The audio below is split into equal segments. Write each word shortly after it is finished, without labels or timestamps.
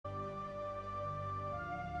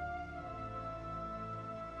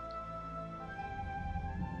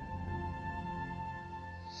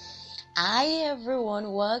Hi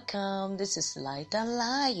everyone, welcome. This is Light and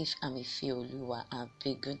Life. I'm Ifeoluwa.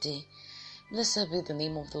 Happy good day. Blessed be the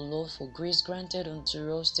name of the Lord for grace granted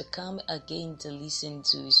unto us to come again to listen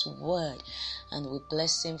to His word. And we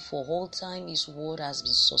bless Him for all time His word has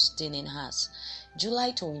been sustaining us.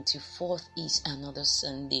 July 24th is another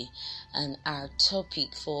Sunday, and our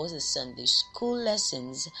topic for the Sunday school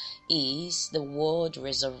lessons is the word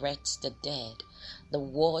resurrects the dead. The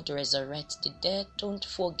word resurrects the dead. Don't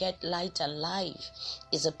forget Light and Life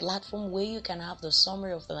is a platform where you can have the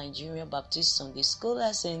summary of the Nigerian Baptist Sunday school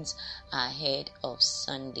lessons ahead of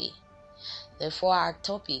Sunday. Therefore, our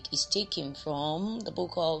topic is taken from the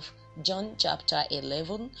book of John chapter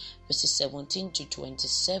 11 verses 17 to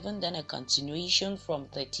 27, then a continuation from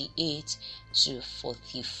 38 to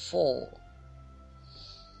 44.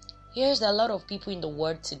 Here's a lot of people in the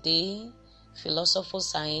world today, philosophers,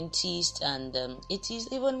 scientists, and it is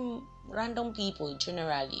even random people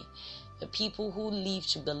generally, the people who live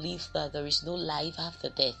to believe that there is no life after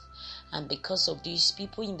death. And because of this,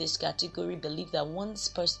 people in this category believe that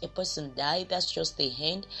once a person died, that's just the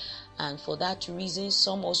end. And for that reason,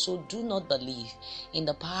 some also do not believe in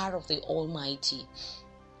the power of the Almighty.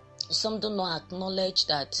 Some do not acknowledge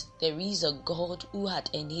that there is a God who had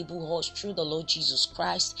enabled us through the Lord Jesus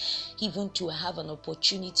Christ even to have an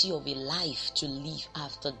opportunity of a life to live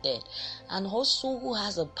after death, and also who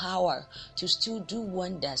has the power to still do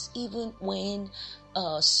wonders even when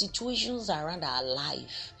situations around our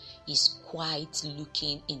life is quite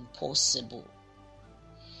looking impossible.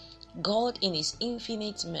 God, in His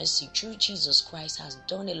infinite mercy through Jesus Christ, has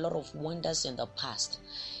done a lot of wonders in the past.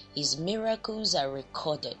 His miracles are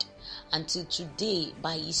recorded. Until today,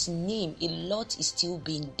 by His name, a lot is still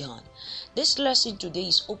being done. This lesson today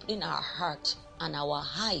is opening our heart and our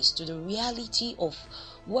eyes to the reality of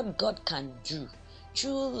what God can do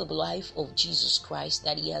through the life of Jesus Christ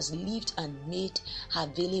that He has lived and made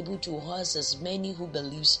available to us as many who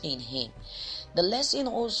believes in Him. The lesson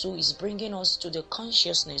also is bringing us to the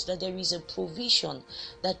consciousness that there is a provision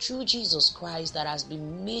that through Jesus Christ that has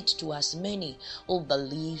been made to as many who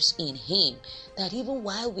believes in Him, that even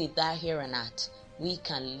while we die here on earth, we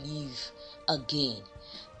can live again.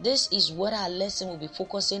 This is what our lesson will be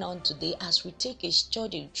focusing on today as we take a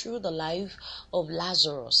study through the life of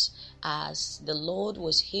Lazarus, as the Lord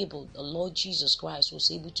Jesus Christ was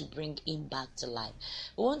able to bring him back to life.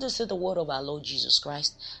 We want to say the word of our Lord Jesus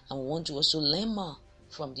Christ, and we want to also learn more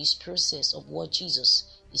from this process of what Jesus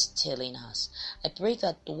is telling us. I pray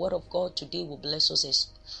that the word of God today will bless us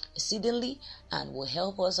exceedingly and will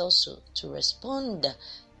help us also to respond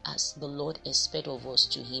as the Lord expects of us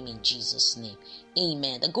to Him in Jesus' name.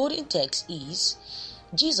 Amen. The golden text is,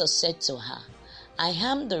 Jesus said to her, I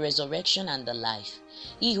am the resurrection and the life.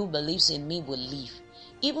 He who believes in me will live,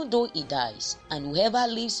 even though he dies, and whoever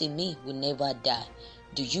lives in me will never die.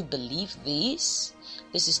 Do you believe this?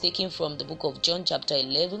 This is taken from the book of John chapter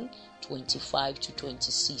 11, 25 to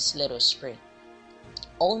 26. Let us pray.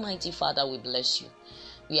 Almighty Father, we bless You.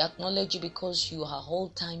 We acknowledge You because You are all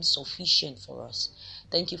time sufficient for us.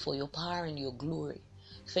 Thank You for Your power and Your glory.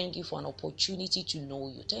 Thank You for an opportunity to know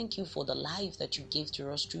You. Thank You for the life that You gave to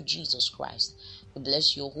us through Jesus Christ. We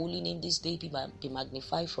bless Your holy name this day. Be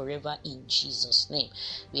magnified forever in Jesus' name.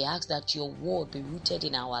 We ask that Your word be rooted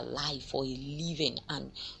in our life for a living,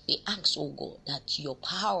 and we ask, oh God, that Your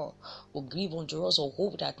power will give unto us a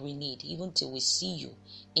hope that we need even till we see You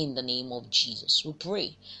in the name of Jesus. We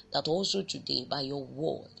pray that also today by Your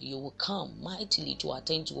word You will come mightily to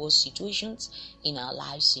attend to all situations in our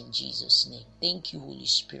lives in Jesus' name. Thank You, Holy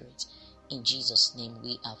Spirit. In Jesus' name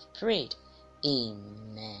we have prayed.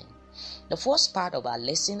 Amen. The first part of our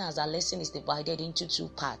lesson, as our lesson is divided into two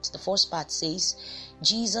parts. The first part says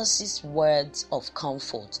Jesus' words of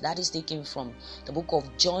comfort. That is taken from the book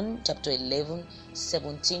of John chapter 11,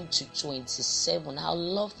 17 to 27. I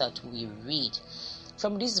love that we read.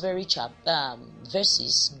 From these very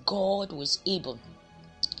verses, God was able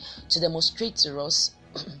to demonstrate to us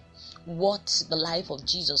what the life of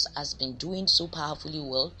Jesus has been doing so powerfully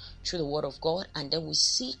well through the word of God. And then we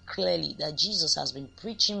see clearly that Jesus has been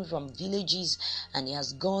preaching from villages, and He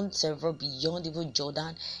has gone several beyond even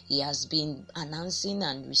Jordan. He has been announcing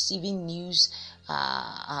and receiving news,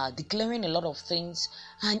 declaring a lot of things.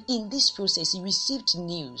 And in this process, He received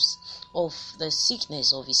news of the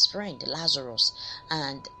sickness of His friend Lazarus.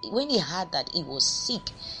 And when He heard that he was sick,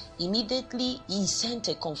 immediately He sent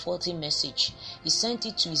a comforting message. He sent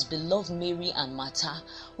it to His beloved Mary and Martha,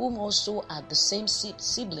 whom also are the same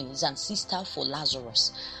siblings and sister for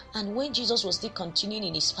Lazarus. And when Jesus was still continuing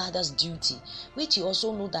in His Father's duty, which He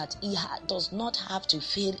also knew that He does not have to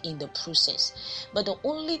fail in the process, but the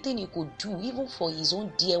only thing He could do, even for his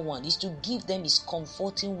own dear one, is to give them his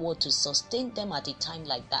comforting word to sustain them at a time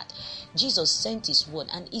like that. Jesus sent his word,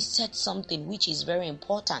 and he said something which is very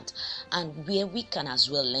important and where we can as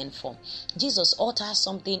well learn from. Jesus uttered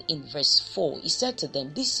something in verse 4. He said to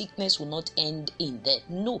them, this sickness will not end in death.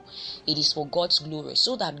 No, it is for God's glory,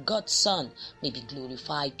 so that God's Son may be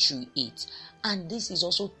glorified through it. And this is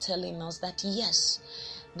also telling us that yes,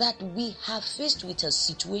 that we have faced with a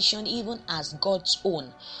situation even as God's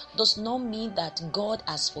own does not mean that God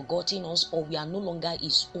has forgotten us or we are no longer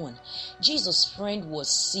his own. Jesus' friend was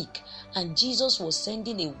sick, and Jesus was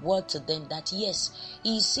sending a word to them that yes,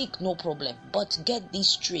 he is sick, no problem, but get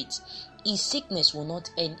this straight, his sickness will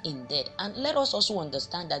not end in death. And let us also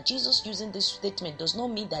understand that Jesus using this statement does not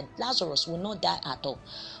mean that Lazarus will not die at all.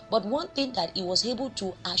 But one thing that he was able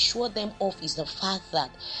to assure them of is the fact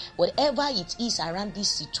that whatever it is around this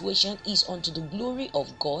situation is unto the glory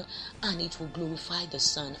of God, and it will glorify the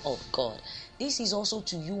Son of God. This is also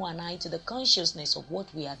to you and I, to the consciousness of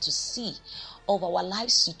what we are to see of our life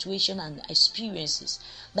situation and experiences,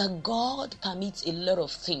 that God permits a lot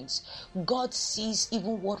of things. God sees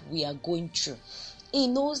even what we are going through. He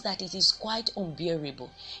knows that it is quite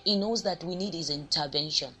unbearable. He knows that we need his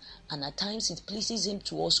intervention. And at times it pleases him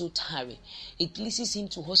to also tarry. It pleases him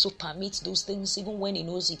to also permit those things even when he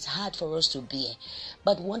knows it's hard for us to bear.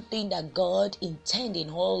 But one thing that God intends in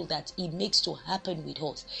all that he makes to happen with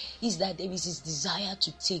us is that there is his desire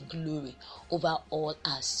to take glory over all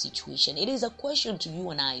our situation. It is a question to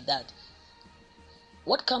you and I that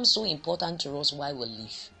what comes so important to us while we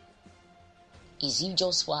live? Is it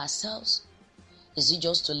just for ourselves? Is it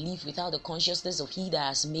just to live without the consciousness of he that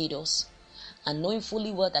has made us, and knowing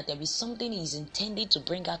fully well that there is something he is intended to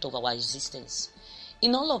bring out of our existence?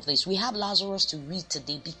 In all of this, we have Lazarus to read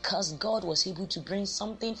today because God was able to bring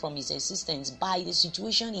something from his existence by the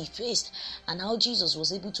situation he faced, and how Jesus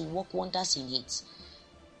was able to work wonders in it.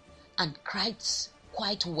 And Christ,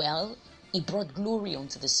 quite well, he brought glory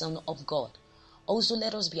unto the Son of God. Also,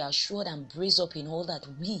 let us be assured and brace up in all that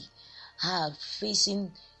we have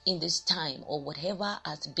facing in this time, or whatever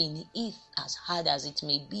has been, if as hard as it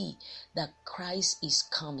may be, that Christ is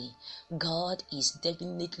coming. God is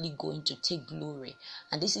definitely going to take glory,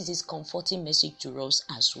 and this is his comforting message to us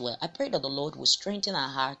as well. I pray that the Lord will strengthen our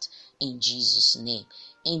heart in Jesus' name.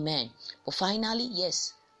 Amen. But finally,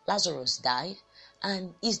 yes, Lazarus died,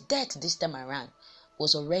 and his death this time around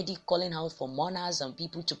was already calling out for mourners and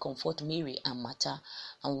people to comfort Mary and Martha.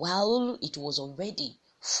 And while it was already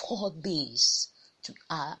 4 days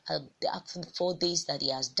after 4 days that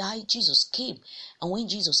he has died, Jesus came. And when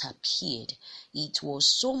Jesus appeared, it was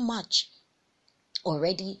so much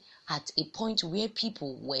already at a point where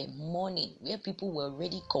people were mourning, where people were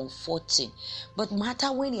already comforting. But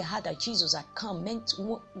Martha, when he heard that Jesus had come,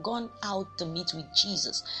 gone out to meet with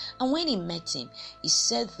Jesus. And when he met him, he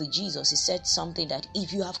said to Jesus, he said something that,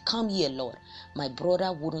 if you have come here, Lord, my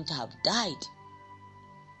brother wouldn't have died.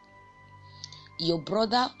 Your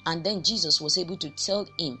brother, and then Jesus was able to tell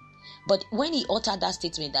him. But when he uttered that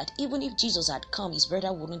statement that even if Jesus had come, his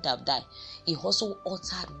brother wouldn't have died, he also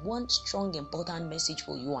uttered one strong, important message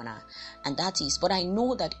for you and I. And that is, but I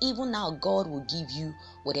know that even now God will give you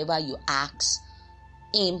whatever you ask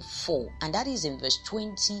him for. And that is in verse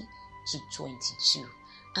 20 to 22.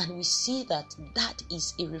 And we see that that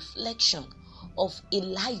is a reflection of a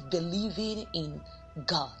life believing in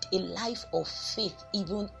God, a life of faith,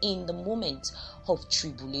 even in the moment of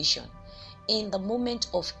tribulation, in the moment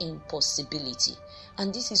of impossibility.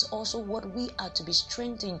 And this is also what we are to be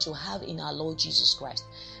strengthened to have in our Lord Jesus Christ.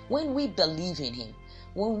 When we believe in him,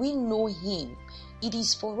 when we know him, it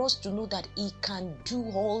is for us to know that he can do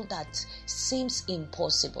all that seems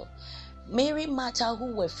impossible. Mary, Martha,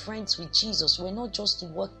 who were friends with Jesus, were not just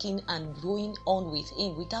working and growing on with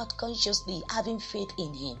him without consciously having faith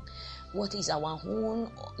in him. What is our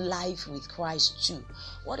own life with Christ too?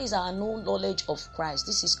 What is our known knowledge of Christ?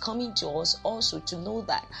 This is coming to us also to know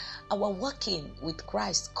that our working with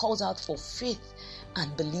Christ calls out for faith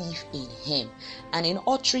and belief in him. And in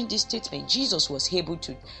uttering this statement, Jesus was able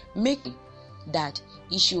to make that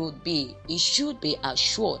he should be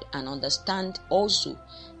assured and understand also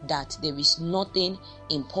that there is nothing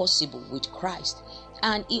impossible with Christ.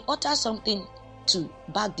 And he uttered something to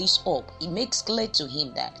back this up. It makes clear to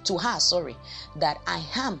her, that I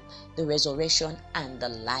am the resurrection and the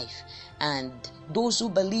life, and those who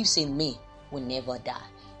believes in me will never die.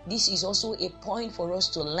 This is also a point for us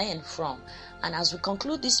to learn from. And as we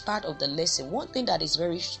conclude this part of the lesson, one thing that is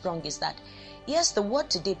very strong is that Yes, the world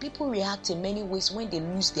today, people react in many ways when they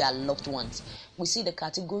lose their loved ones. We see the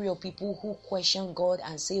category of people who question God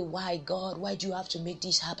and say, why God? Why do you have to make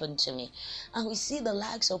this happen to me? And we see the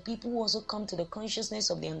likes of people who also come to the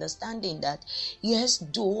consciousness of the understanding that, yes,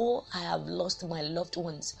 though I have lost my loved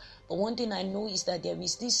ones, but one thing I know is that there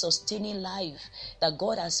is this sustaining life that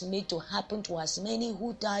God has made to happen to as many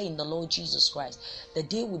who die in the Lord Jesus Christ. The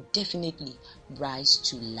day will definitely rise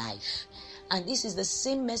to life. And this is the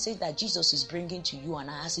same message that Jesus is bringing to you and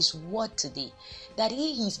I as his word today. That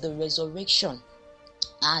he is the resurrection.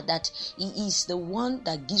 That he is the one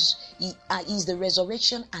that gives, he is the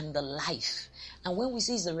resurrection and the life. And when we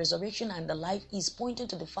say the resurrection and the life, is pointing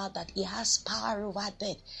to the fact that he has power over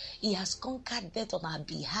death. He has conquered death on our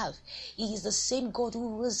behalf. He is the same God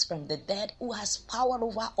who rose from the dead, who has power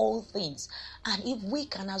over all things. And if we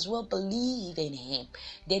can as well believe in him,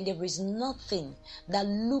 then there is nothing that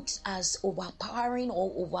looks as overpowering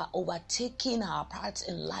or overtaking our parts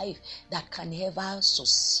in life that can ever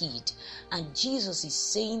succeed. And Jesus is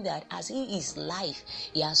saying that as he is life,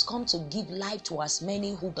 he has come to give life to as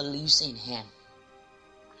many who believes in him.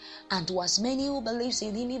 And to as many who believes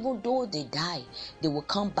in him, even though they die, they will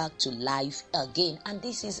come back to life again. And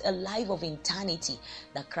this is a life of eternity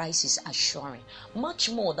that Christ is assuring. Much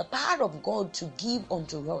more, the power of God to give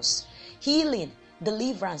unto us healing,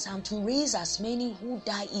 deliverance, and to raise as many who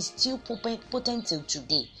die is still potent till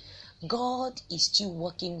today. God is still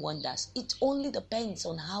working wonders. It only depends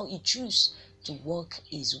on how he chooses to work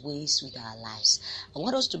his ways with our lives. I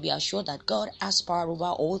want us to be assured that God has power over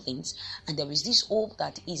all things, and there is this hope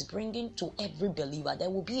that is bringing to every believer.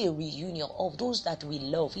 There will be a reunion of those that we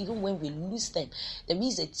love, even when we lose them. There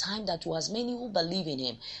is a time that to as many who believe in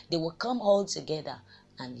him, they will come all together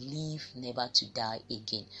and live never to die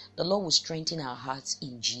again. The Lord will strengthen our hearts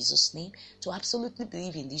in Jesus' name to absolutely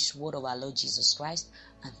believe in this word of our Lord Jesus Christ,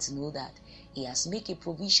 and to know that he has made a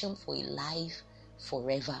provision for a life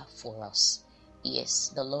forever for us.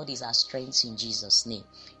 Yes, the Lord is our strength in Jesus' name.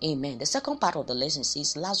 Amen. The second part of the lesson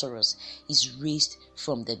says Lazarus is raised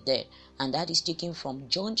from the dead. And that is taken from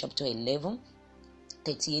John chapter 11,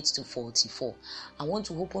 38 to 44. I want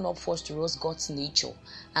to open up first to us God's nature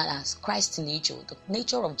and as Christ's nature. The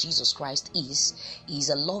nature of Jesus Christ is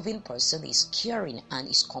a loving person, is caring, and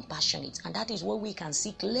is compassionate. And that is what we can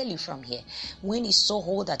see clearly from here. When he saw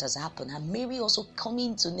all that has happened, and Mary also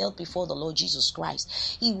coming to kneel before the Lord Jesus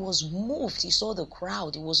Christ, he was moved. He saw the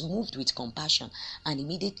crowd. He was moved with compassion, and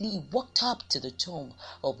immediately he walked up to the tomb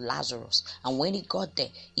of Lazarus. And when he got there,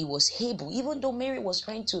 he was able, even though Mary was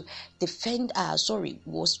trying to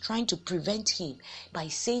was trying to prevent him by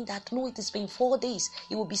saying that no, it has been 4 days,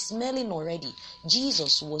 he will be smelling already.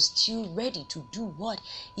 Jesus was still ready to do what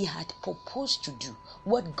he had proposed to do,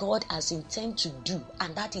 what God has intended to do,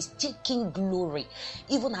 and that is taking glory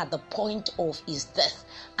even at the point of his death.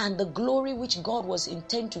 And the glory which God was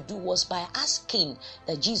intended to do was by asking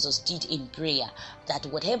that Jesus did in prayer, that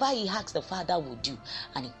whatever he asked the Father would do.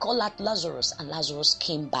 And he called out Lazarus, and Lazarus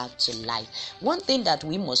came back to life. One thing that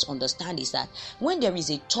we must understand is that when there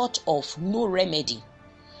is a thought of no remedy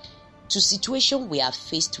to situation we are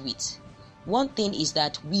faced with, one thing is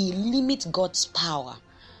that we limit God's power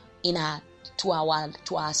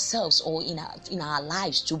to ourselves or in our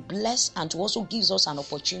lives to bless, and to also gives us an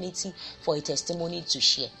opportunity for a testimony to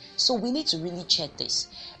share. So we need to really check this.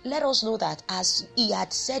 Let us know that as he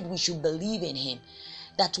had said we should believe in him,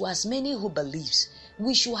 that to as many who believes,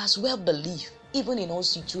 we should as well believe, even in all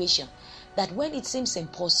situations, that when it seems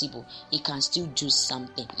impossible, he can still do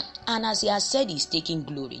something. And as he has said, he's taking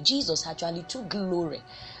glory. Jesus actually took glory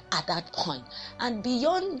at that point. And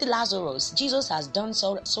beyond Lazarus, Jesus has done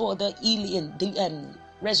so other healing,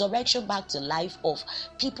 resurrection back to life of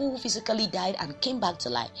people who physically died and came back to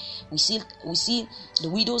life. We see the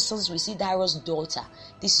widow's sons, we see Jairus' daughter.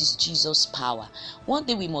 This is Jesus' power. One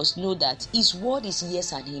thing we must know, that his word is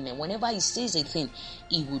yes and amen. Whenever he says a thing,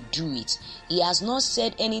 he will do it. He has not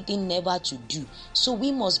said anything never to do. So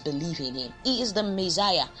we must believe in him. He is the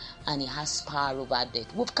Messiah, and he has power over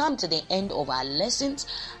death. We've come to the end of our lesson.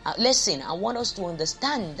 I want us to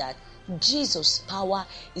understand that Jesus' power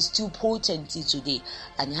is still potent today,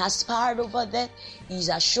 and he has power over death. He is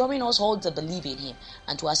assuring us all to believe in him,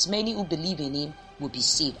 and to as many who believe in him will be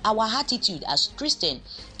saved. Our attitude as Christians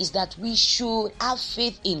is that we should have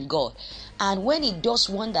faith in God, and when he does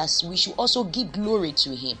wonders, we should also give glory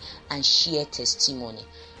to him and share testimony.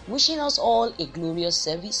 Wishing us all a glorious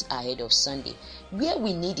service ahead of Sunday. Where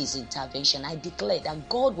we need his intervention, I declare that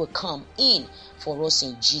God will come in for us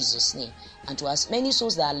in Jesus' name. And to as many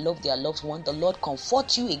souls that love their loved one, the Lord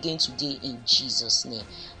comfort you again today in Jesus' name.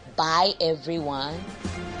 Bye, everyone.